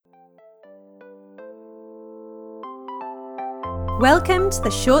Welcome to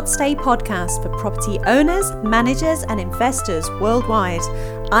the Short Stay Podcast for property owners, managers and investors worldwide.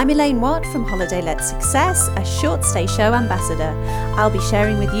 I'm Elaine Watt from Holiday Let Success, a short stay show ambassador. I'll be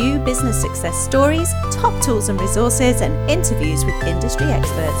sharing with you business success stories, top tools and resources and interviews with industry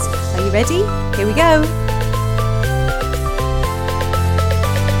experts. Are you ready? Here we go.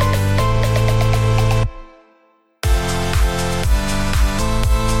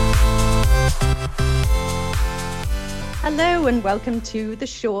 Hello and welcome to the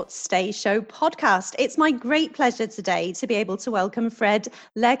Short Stay Show podcast. It's my great pleasure today to be able to welcome Fred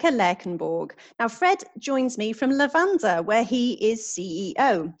Lerche-Lerchenborg. Now, Fred joins me from Lavanda, where he is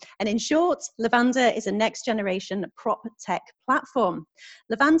CEO. And in short, Lavanda is a next generation prop tech platform.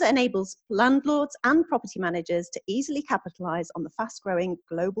 Lavanda enables landlords and property managers to easily capitalize on the fast growing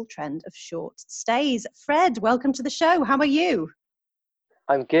global trend of short stays. Fred, welcome to the show. How are you?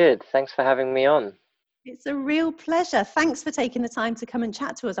 I'm good. Thanks for having me on. It's a real pleasure. Thanks for taking the time to come and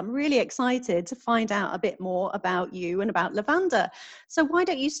chat to us. I'm really excited to find out a bit more about you and about Lavanda. So why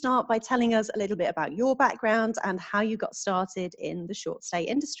don't you start by telling us a little bit about your background and how you got started in the short stay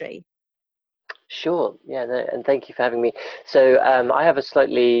industry? Sure. Yeah, no, and thank you for having me. So I have a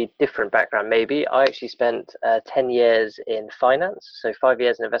slightly different background, maybe. I actually spent 10 years in finance, so 5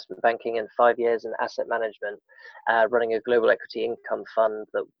 years in investment banking and 5 years in asset management, running a global equity income fund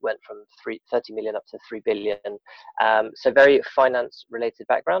that went from 30 million up to 3 billion. So very finance-related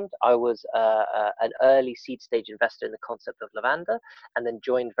background. I was an early seed stage investor in the concept of Lavanda and then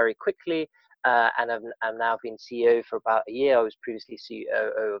joined very quickly. And I've now been CEO for about a year. I was previously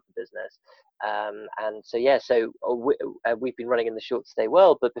COO of the business. We've been running in the short stay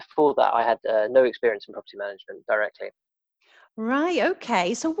world, but before that I had no experience in property management directly. Right.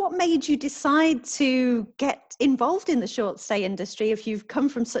 Okay. So what made you decide to get involved in the short stay industry if you've come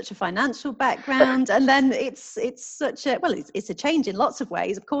from such a financial background and then it's a change in lots of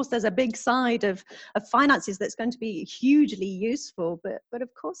ways. Of course, there's a big side of finances that's going to be hugely useful, but of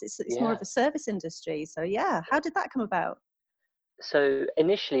course it's more of a service industry. So yeah, how did that come about? So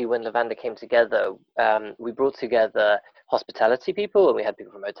initially when Lavanda came together, we brought together hospitality people and we had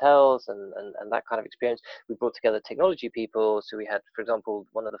people from hotels and that kind of experience. We brought together technology people. So we had, for example,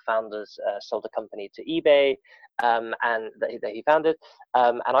 one of the founders sold a company to eBay and that he founded.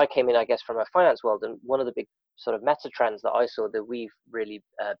 And I came in, I guess, from a finance world. And one of the big sort of meta trends that I saw that we've really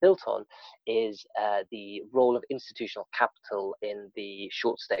built on is the role of institutional capital in the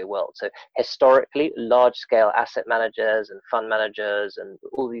short stay world. So historically, large scale asset managers and fund managers and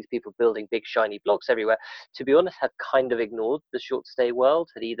all these people building big shiny blocks everywhere, to be honest, had kind of ignored the short stay world,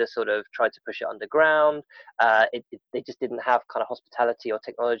 had either sort of tried to push it underground. They just didn't have kind of hospitality or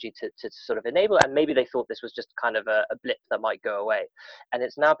technology to sort of enable it. And maybe they thought this was just kind of a blip that might go away. And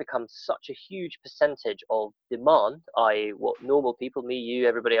it's now become such a huge percentage of demand, i.e. what normal people, me, you,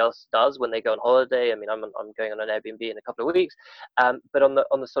 everybody else does when they go on holiday. I mean, I'm going on an Airbnb in a couple of weeks, but on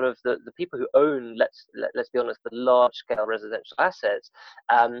the sort of the people who own, let's be honest, the large scale residential assets,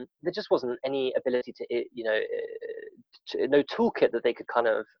 there just wasn't any ability to no toolkit that they could kind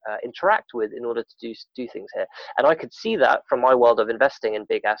of interact with in order to do things here. And I could see that from my world of investing in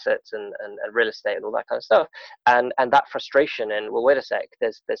big assets and real estate and all that kind of stuff, and that frustration. And well, wait a sec,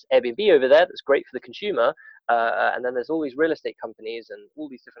 there's Airbnb over there that's great for the consumer. And then there's all these real estate companies and all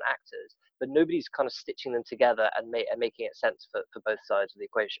these different actors, but nobody's kind of stitching them together and making it sense for both sides of the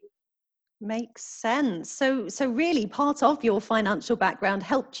equation. Makes sense. So really part of your financial background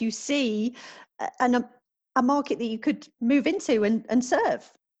helped you see a market that you could move into and serve.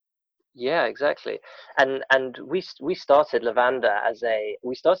 Yeah, exactly. And we started Lavanda as a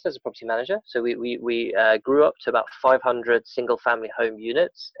property manager. So we grew up to about 500 single family home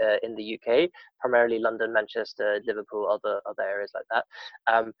units in the UK, primarily London, Manchester, Liverpool, other areas like that.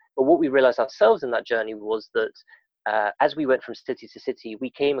 But what we realized ourselves in that journey was that as we went from city to city,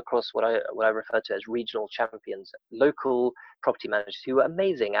 we came across what I refer to as regional champions, local property managers who were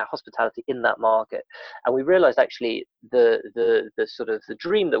amazing at hospitality in that market. And we realized actually the sort of the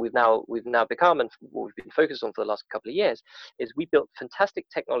dream that we've now become and what we've been focused on for the last couple of years is we built fantastic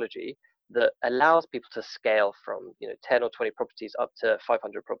technology that allows people to scale from 10 or 20 properties up to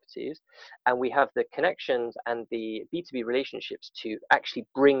 500 properties, and we have the connections and the B2B relationships to actually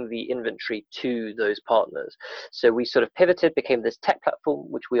bring the inventory to those partners. So we sort of pivoted, became this tech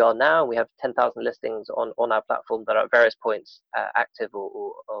platform, which we are now. We have 10,000 listings on our platform that are at various points active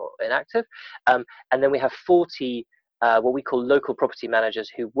or inactive, and then we have 40 what we call local property managers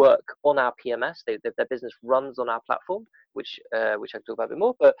who work on our PMS. Their business runs on our platform, which I can talk about a bit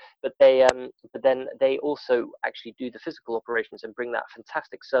more. But then they also actually do the physical operations and bring that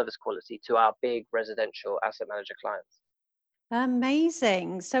fantastic service quality to our big residential asset manager clients.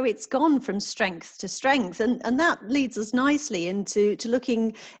 Amazing. So it's gone from strength to strength. And that leads us nicely into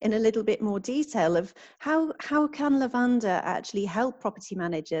looking in a little bit more detail of how can Lavanda actually help property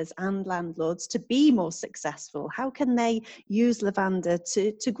managers and landlords to be more successful? How can they use Lavanda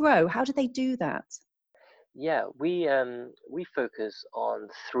to grow? How do they do that? Yeah, we focus on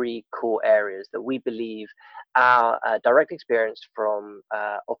three core areas that we believe our direct experience from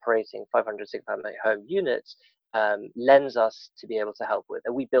operating 500, 600 home units lends us to be able to help with.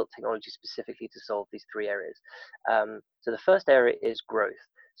 And we built technology specifically to solve these three areas. So the first area is growth.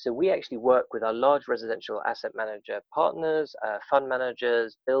 So we actually work with our large residential asset manager partners, fund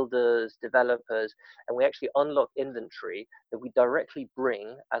managers, builders, developers, and we actually unlock inventory that we directly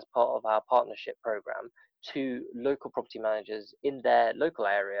bring as part of our partnership program to local property managers in their local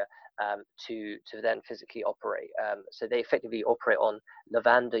area to then physically operate. So they effectively operate on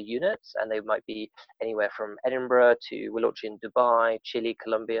Lavanda units, and they might be anywhere from Edinburgh to we're launching in Dubai, Chile,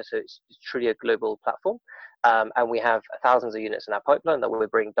 Colombia. So it's truly a global platform. And we have thousands of units in our pipeline that we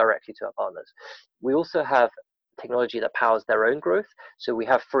bring directly to our partners. We also have technology that powers their own growth. So we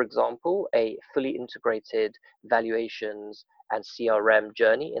have, for example, a fully integrated valuations and CRM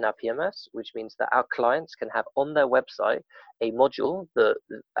journey in our PMS, which means that our clients can have on their website a module that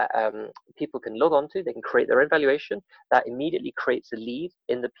people can log on to. They can create their own valuation that immediately creates a lead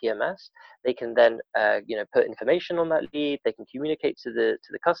in the PMS. They can then put information on that lead. They can communicate to the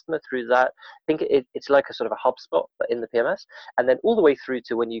customer through that. Think it's like a sort of a HubSpot but in the PMS, and then all the way through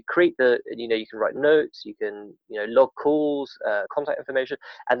to when you create you can write notes, you can log calls, contact information,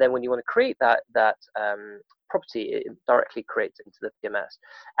 and then when you want to create that property, it directly creates into the PMS.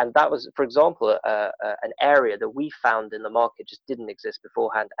 And that was, for example, an area that we found in the market just didn't exist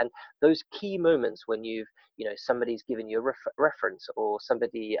beforehand. And those key moments when somebody's given you a reference, or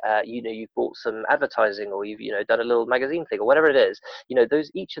somebody you've bought some advertising, or you've done a little magazine thing, or whatever it is,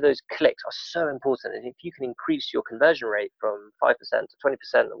 each of those clicks are so important. And if you can increase your conversion rate from 5% to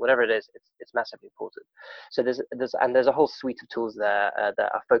 20%, or whatever it is, it's massively important. So there's a whole suite of tools there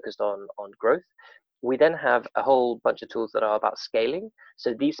that are focused on growth. We then have a whole bunch of tools that are about scaling.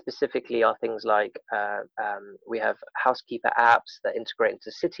 So these specifically are things like we have housekeeper apps that integrate into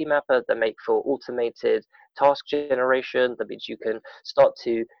Citymapper that make for automated task generation. That means you can start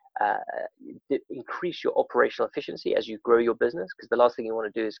to increase your operational efficiency as you grow your business, because the last thing you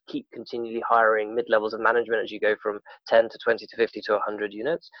want to do is keep continually hiring mid-levels of management as you go from 10 to 20 to 50 to 100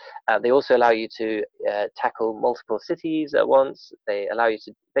 units. They also allow you to tackle multiple cities at once. They allow you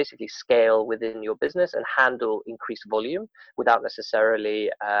to basically scale within your business and handle increased volume without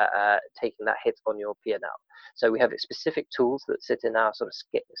necessarily taking that hit on your P&L. So we have specific tools that sit in our sort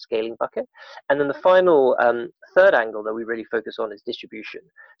of scaling bucket. And then the final third angle that we really focus on is distribution.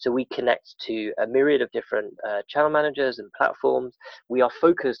 So we connect to a myriad of different channel managers and platforms. We are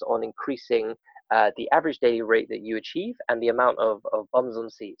focused on increasing the average daily rate that you achieve and the amount of bums on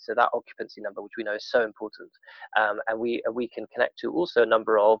seats, so that occupancy number, which we know is so important. And we can connect to also a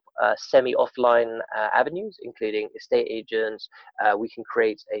number of semi-offline avenues, including estate agents. We can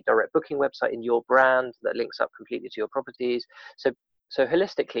create a direct booking website in your brand that links up completely to your properties. So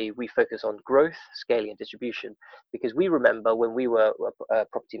holistically, we focus on growth, scaling, and distribution, because we remember when we were a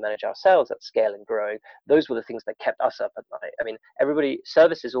property manager ourselves at scale and growing, those were the things that kept us up at night. I mean,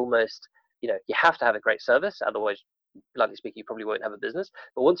 service is almost, you have to have a great service, otherwise, bluntly speaking, you probably won't have a business.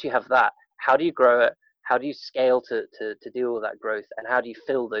 But once you have that, how do you grow it? How do you scale to deal with that growth? And how do you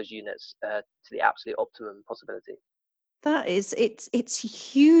fill those units to the absolute optimum possibility? That is, it's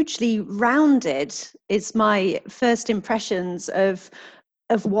hugely rounded, is my first impressions of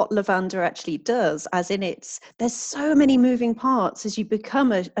what Lavanda actually does, as in there's so many moving parts as you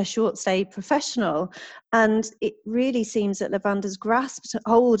become a short stay professional. And it really seems that Lavanda's grasped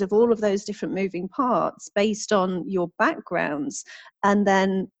hold of all of those different moving parts based on your backgrounds, and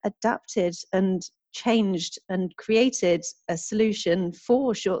then adapted and changed and created a solution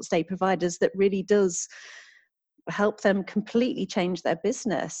for short stay providers that really does help them completely change their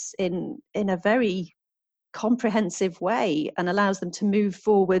business in a very comprehensive way, and allows them to move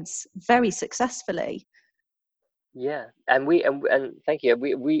forwards very successfully. Yeah, and thank you.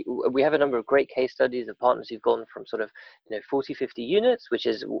 We have a number of great case studies of partners who've gone from sort of 40, 50 units, which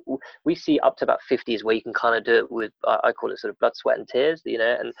is we see up to about 50 is where you can kind of do it with I call it sort of blood, sweat, and tears,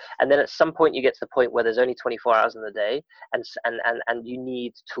 and then at some point you get to the point where there's only 24 hours in the day, and you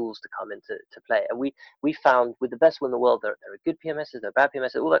need tools to come into play. And we found with the best one in the world, there are good PMSs, there are bad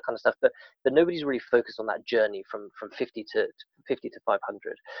PMSs, all that kind of stuff, but nobody's really focused on that journey from 50 to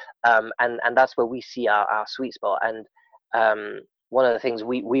 500, and that's where we see our sweet spot. And one of the things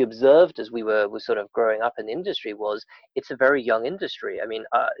we observed as we were sort of growing up in the industry was it's a very young industry. I mean,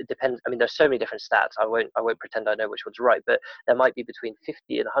 it depends. I mean, there's so many different stats. I won't pretend I know which one's right, but there might be between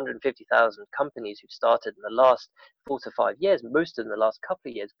 50 and 150,000 companies who've started in the last 4 to 5 years, most of them in the last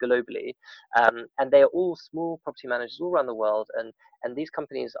couple of years globally, and they are all small property managers all around the world, and these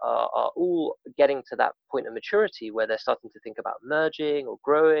companies are all getting to that point of maturity where they're starting to think about merging or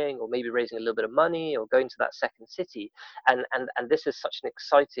growing or maybe raising a little bit of money or going to that second city, and this is such an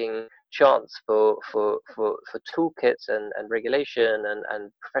exciting chance for toolkits and regulation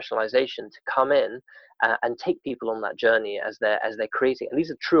and professionalization to come in and take people on that journey as they're creating. And these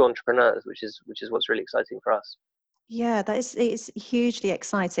are true entrepreneurs, which is what's really exciting for us. Yeah, it's hugely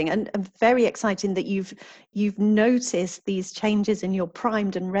exciting and very exciting that you've noticed these changes and you're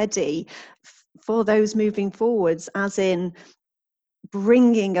primed and ready for those moving forwards, as in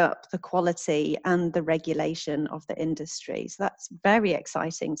bringing up the quality and the regulation of the industry. So that's very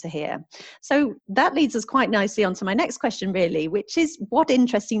exciting to hear. So that leads us quite nicely on to my next question, really, which is, what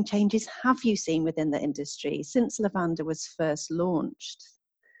interesting changes have you seen within the industry since Lavanda was first launched?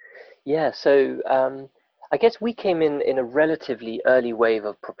 Yeah, so I guess we came in a relatively early wave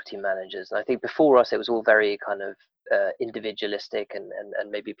of property managers, and I think before us it was all very kind of individualistic and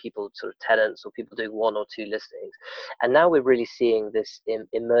maybe people sort of tenants or people doing one or two listings, and now we're really seeing this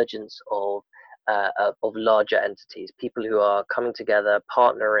emergence of larger entities, people who are coming together,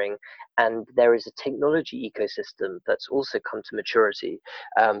 partnering, and there is a technology ecosystem that's also come to maturity.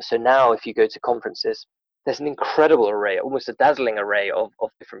 So now, if you go to conferences, there's an incredible array, almost a dazzling array of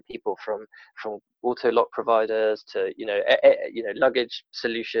different people, from auto lock providers to luggage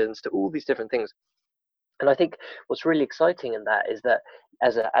solutions to all these different things. And I think what's really exciting in that is that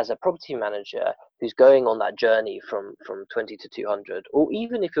as a property manager who's going on that journey from 20 to 200, or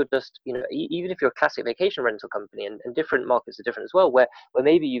even if you're just, even if you're a classic vacation rental company, and different markets are different as well, where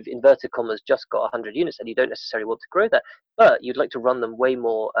maybe you've, inverted commas, just got 100 units and you don't necessarily want to grow that, but you'd like to run them way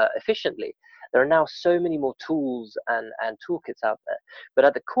more efficiently. There are now so many more tools and toolkits out there, but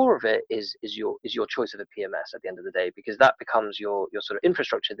at the core of it is your choice of a PMS at the end of the day, because that becomes your sort of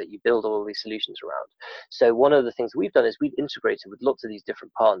infrastructure that you build all these solutions around. So one of the things we've done is we've integrated with lots of these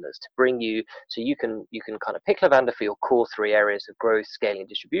different partners to bring you, so you can kind of pick Lavanda for your core three areas of growth, scaling, and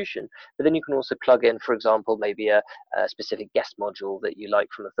distribution, but then you can also plug in, for example, maybe a specific guest module that you like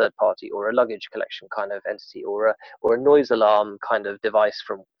from a third party, or a luggage collection kind of entity, or a noise alarm kind of device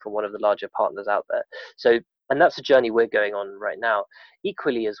from one of the larger partners out there. So, and that's a journey we're going on right now.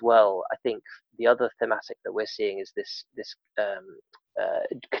 Equally as well, I think the other thematic that we're seeing is this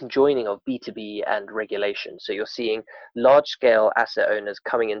conjoining of B2B and regulation. So you're seeing large scale asset owners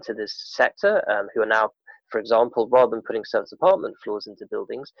coming into this sector, who are now, for example, rather than putting service apartment floors into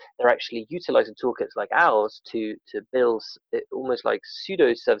buildings, they're actually utilizing toolkits like ours to build almost like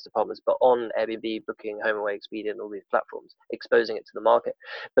pseudo service apartments, but on Airbnb, Booking, HomeAway, Expedia, and all these platforms, exposing it to the market.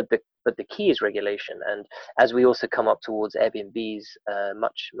 But the key is regulation. And as we also come up towards Airbnb's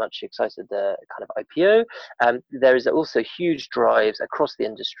much excited kind of IPO, there is also huge drives across the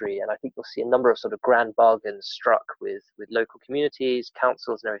industry, and I think you'll see a number of sort of grand bargains struck with local communities,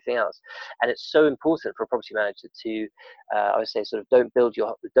 councils, and everything else. And it's so important for a property manager to, I would say, sort of don't build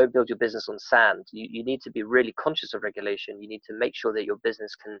your business on sand. You need to be really conscious of regulation. You need to make sure that your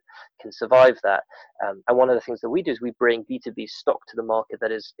business can survive that. And one of the things that we do is we bring B2B stock to the market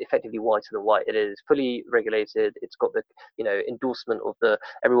that is effectively whiter than white. It is fully regulated. It's got the endorsement of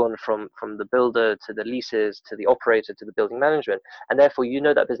everyone from the builder to the leases to the operator to the building management, and therefore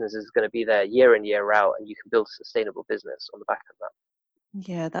that business is going to be there year in, year out, and you can build a sustainable business on the back of that.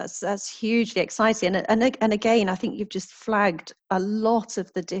 Yeah, that's hugely exciting. And again, I think you've just flagged a lot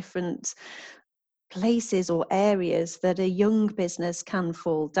of the different places or areas that a young business can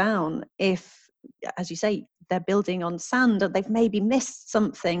fall down if, as you say, they're building on sand and they've maybe missed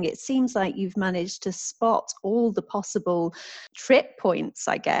something. It seems like you've managed to spot all the possible trip points,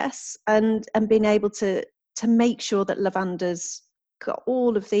 I guess, and been able to make sure that Lavanda's got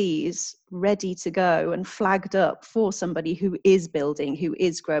all of these ready to go and flagged up for somebody who is building, who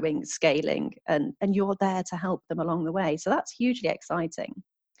is growing, scaling, and you're there to help them along the way. So that's hugely exciting.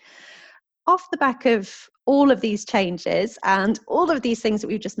 Off the back of all of these changes and all of these things that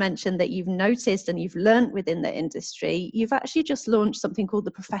we've just mentioned that you've noticed and you've learned within the industry, you've actually just launched something called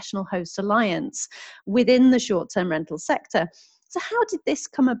the Professional Host Alliance within the short-term rental sector. So how did this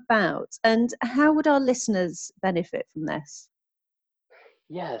come about, and how would our listeners benefit from this?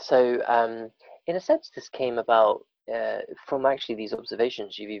 Yeah, so in a sense, this came about from actually these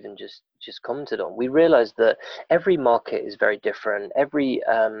observations you've even just commented on. We realized that every market is very different.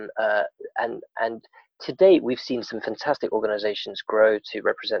 And to date, we've seen some fantastic organizations grow to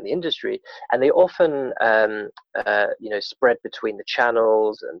represent the industry, and they often, spread between the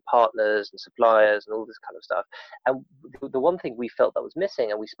channels and partners and suppliers and all this kind of stuff. And the one thing we felt that was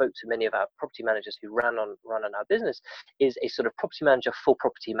missing, and we spoke to many of our property managers who run on our business, is a sort of property manager for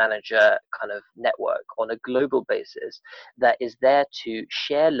property manager kind of network on a global basis that is there to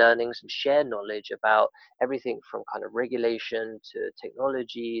share learnings and share knowledge about everything from kind of regulation to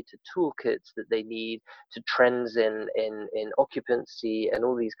technology to toolkits that they need, to trends in occupancy and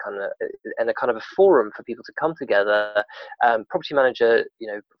all these kind of, and a kind of a forum for people to come together, property manager,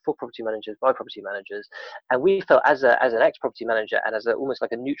 for property managers, by property managers. And we felt as an ex-property manager and as almost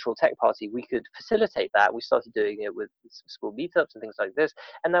like a neutral tech party, we could facilitate that. We started doing it with small meetups and things like this,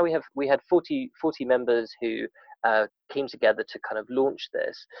 and now we had 40 members who came together to kind of launch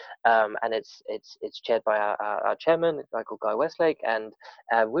this, and it's chaired by our chairman, a guy called Guy Westlake, and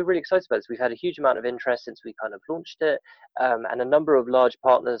we're really excited about this. We've had a huge amount of interest since we kind of launched it, and a number of large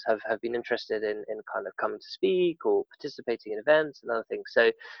partners have been interested in kind of coming to speak or participating in events and other things.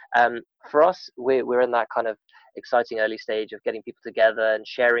 So for us, we're in that kind of exciting early stage of getting people together and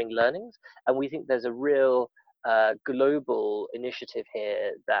sharing learnings, and we think there's a real global initiative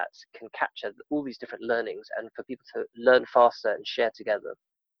here that can capture all these different learnings and for people to learn faster and share together.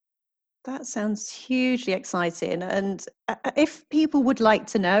 That sounds hugely exciting. And if people would like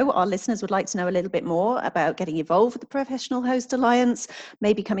to know, our listeners would like to know a little bit more about getting involved with the Professional Host Alliance,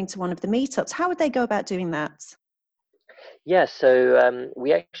 maybe coming to one of the meetups, how would they go about doing that? Yeah, so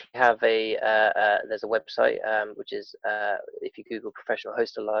we actually have there's a website, which is, if you Google Professional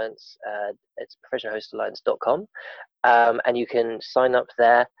Host Alliance, it's professionalhostalliance.com. And you can sign up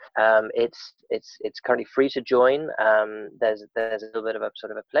there. It's currently free to join. There's a little bit of a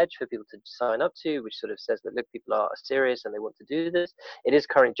sort of a pledge for people to sign up to, which sort of says that, look, people are serious and they want to do this. It is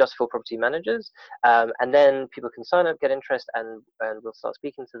currently just for property managers, and then people can sign up, get interest, and we'll start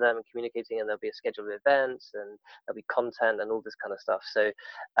speaking to them and communicating, and there'll be a schedule of events and there'll be content and all this kind of stuff. So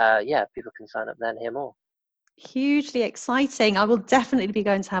yeah, people can sign up there and hear more. Hugely exciting. I will definitely be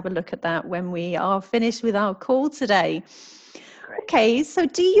going to have a look at that when we are finished with our call today. Great. Okay, so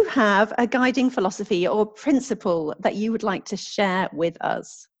do you have a guiding philosophy or principle that you would like to share with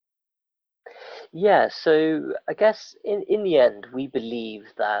us? Yeah, so I guess in the end, we believe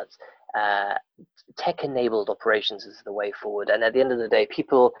that tech-enabled operations is the way forward. And at the end of the day,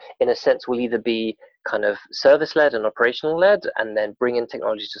 people, in a sense, will either be kind of service-led and operational-led and then bring in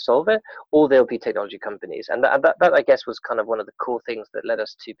technology to solve it, or they'll be technology companies. And that I guess, was kind of one of the core things that led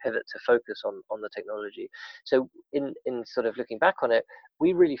us to pivot to focus on the technology. So in sort of looking back on it,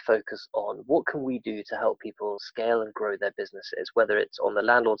 we really focus on what can we do to help people scale and grow their businesses, whether it's on the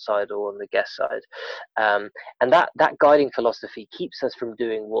landlord side or on the guest side. And that guiding philosophy keeps us from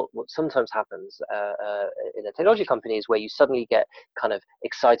doing what sometimes happens in the technology companies, where you suddenly get kind of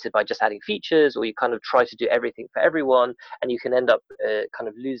excited by just adding features, or you kind of try to do everything for everyone, and you can end up kind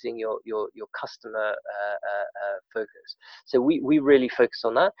of losing your customer focus. So we really focus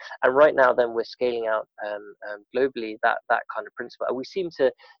on that, and right now then we're scaling out globally that kind of principle. And we seem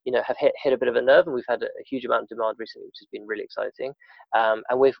to have hit a bit of a nerve, and we've had a huge amount of demand recently, which has been really exciting.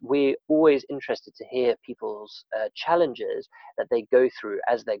 And we're always interested to hear people's challenges that they go through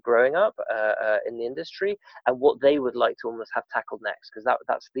as they're growing up in the industry, and what they would like to almost have tackled next, because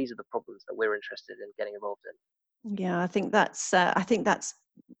these are the problems that we're interested in getting involved in. Yeah, I think that's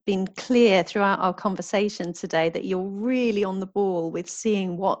been clear throughout our conversation today, that you're really on the ball with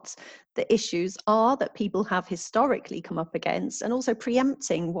seeing what the issues are that people have historically come up against, and also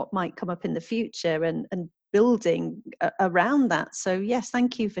preempting what might come up in the future and building around that. So yes,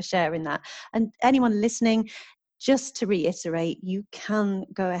 thank you for sharing that. And anyone listening, just to reiterate, you can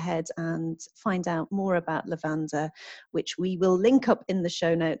go ahead and find out more about Lavanda, which we will link up in the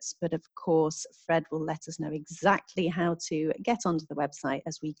show notes. But of course, Fred will let us know exactly how to get onto the website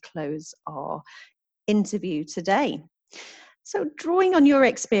as we close our interview today. So drawing on your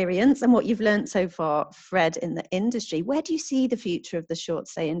experience and what you've learned so far, Fred, in the industry, where do you see the future of the short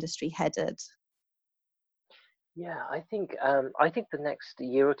stay industry headed? Yeah, I think the next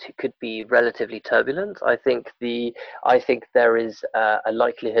year or two could be relatively turbulent. I think there is a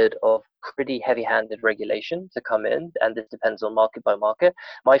likelihood of pretty heavy-handed regulation to come in, and this depends on market by market.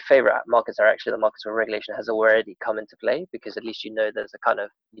 My favorite markets are actually the markets where regulation has already come into play, because at least there's a kind of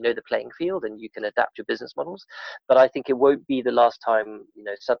the playing field and you can adapt your business models. But I think it won't be the last time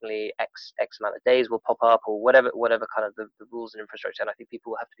suddenly X amount of days will pop up, or whatever kind of the rules and infrastructure. And I think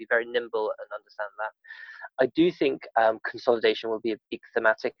people will have to be very nimble and understand that. I do think consolidation will be a big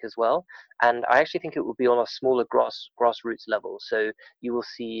thematic as well, and I actually think it will be on a smaller grassroots level. So you will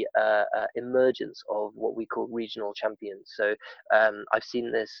see emergence of what we call regional champions. So I've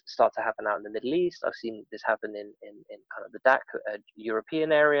seen this start to happen out in the Middle East. I've seen this happen in kind of the DAC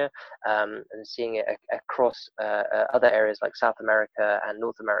European area, and seeing it across other areas like South America and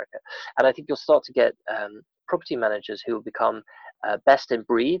North America. And I think you'll start to get property managers who will become best in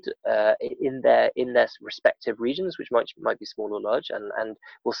breed in their respective regions, which might be small or large, and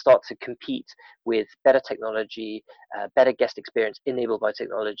will start to compete with better technology, better guest experience enabled by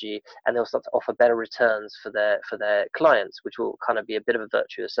technology, and they'll start to offer better returns for their clients, which will kind of be a bit of a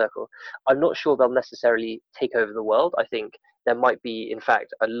virtuous circle. I'm not sure they'll necessarily take over the world. I think there might be, in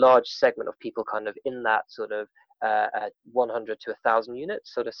fact, a large segment of people kind of in that sort of 100 to 1,000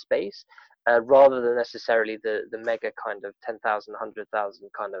 units sort of space, rather than necessarily the mega kind of 10,000, 100,000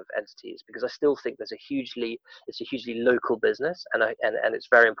 kind of entities, because I still think it's a hugely local business, and it's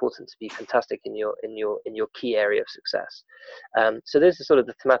very important to be fantastic in your key area of success. So those are sort of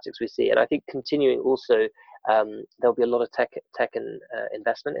the thematics we see, and I think continuing also. There'll be a lot of tech and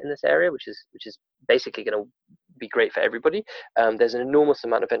investment in this area, which is basically going to be great for everybody. There's an enormous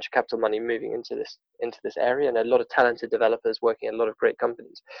amount of venture capital money moving into this area, and a lot of talented developers working at a lot of great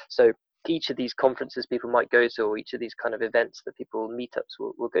companies. So each of these conferences people might go to, or each of these kind of events that people meetups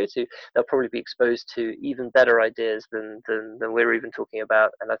will go to, they'll probably be exposed to even better ideas than we're even talking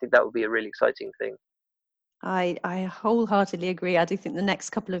about, and I think that will be a really exciting thing. I wholeheartedly agree. I do think the next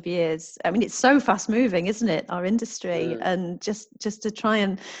couple of years, I mean, it's so fast moving, isn't it, our industry? And just to try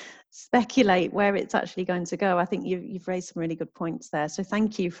and speculate where it's actually going to go, I think you've raised some really good points there. So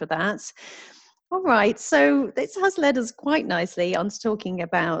thank you for that. All right, so this has led us quite nicely on to talking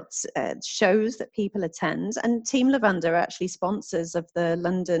about shows that people attend. And Team Lavanda are actually sponsors of the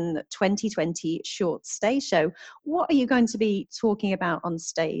London 2020 Short Stay Show. What are you going to be talking about on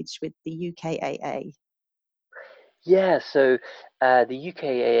stage with the UKAA? Yeah, so the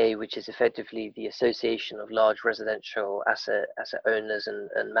UKAA, which is effectively the Association of Large Residential Asset Owners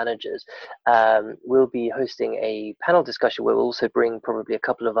and Managers, will be hosting a panel discussion where we'll also bring probably a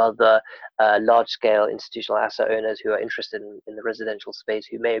couple of other large-scale institutional asset owners who are interested in the residential space,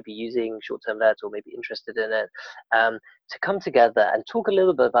 who may be using short-term lets or may be interested in it, to come together and talk a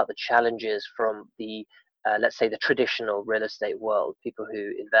little bit about the challenges from the let's say the traditional real estate world, people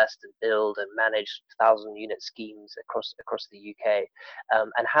who invest and build and manage 1,000-unit schemes across the UK,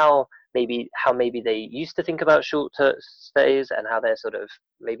 and how maybe they used to think about short stays and how they're sort of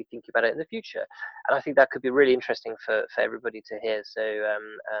maybe thinking about it in the future. And I think that could be really interesting for everybody to hear. So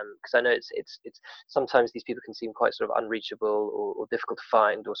because I know it's sometimes these people can seem quite sort of unreachable or difficult to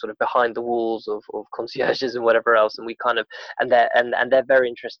find, or sort of behind the walls of concierges and whatever else, and we kind of and they're very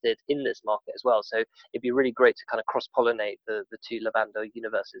interested in this market as well. So it'd be really great to kind of cross-pollinate the two Lavanda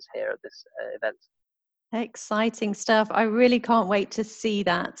universes here at this event. Exciting stuff. I really can't wait to see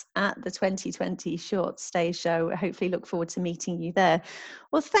that at the 2020 Short Stay Show. Hopefully look forward to meeting you there.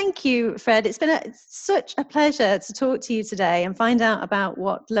 Well, thank you, Fred. It's been such a pleasure to talk to you today and find out about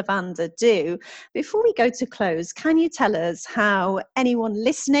what Lavanda do. Before we go to close, can you tell us how anyone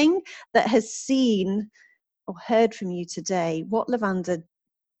listening that has seen or heard from you today, what Lavanda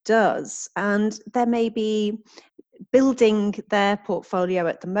does? And there may be building their portfolio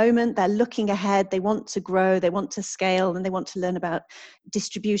at the moment, they're looking ahead, they want to grow, they want to scale, and they want to learn about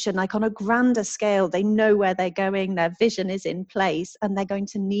distribution like on a grander scale. They know where they're going, their vision is in place, and they're going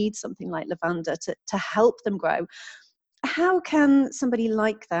to need something like Lavanda to help them grow. How can somebody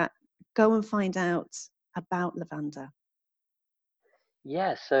like that go and find out about Lavanda?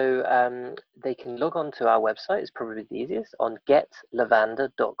 Yeah, so they can log on to our website, it's probably the easiest, on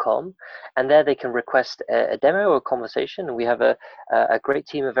getlavanda.com, and there they can request a demo or a conversation. And we have a great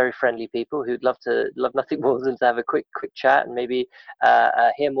team of very friendly people who'd love nothing more than to have a quick chat and maybe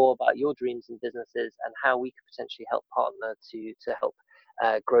hear more about your dreams and businesses and how we could potentially help partner to help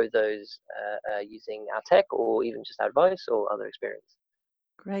grow those using our tech or even just advice or other experience.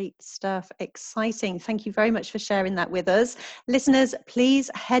 Great stuff. Exciting. Thank you very much for sharing that with us. Listeners, please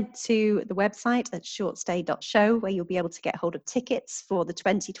head to the website at shortstay.show, where you'll be able to get hold of tickets for the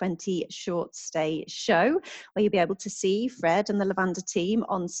 2020 Short Stay Show, where you'll be able to see Fred and the Lavanda team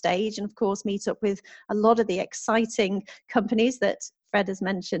on stage, and of course meet up with a lot of the exciting companies that Fred has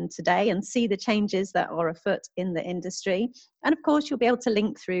mentioned today and see the changes that are afoot in the industry. And of course, you'll be able to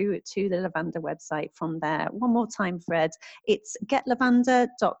link through to the Lavanda website from there. One more time, Fred, it's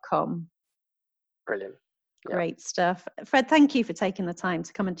getlavanda.com. Brilliant. Yeah. Great stuff. Fred, thank you for taking the time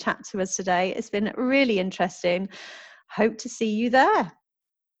to come and chat to us today. It's been really interesting. Hope to see you there.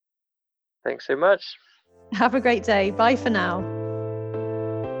 Thanks so much. Have a great day. Bye for now.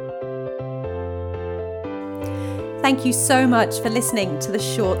 Thank you so much for listening to the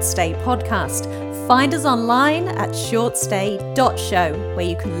Short Stay podcast. Find us online at shortstay.show, where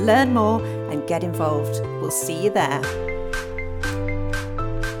you can learn more and get involved. We'll see you there.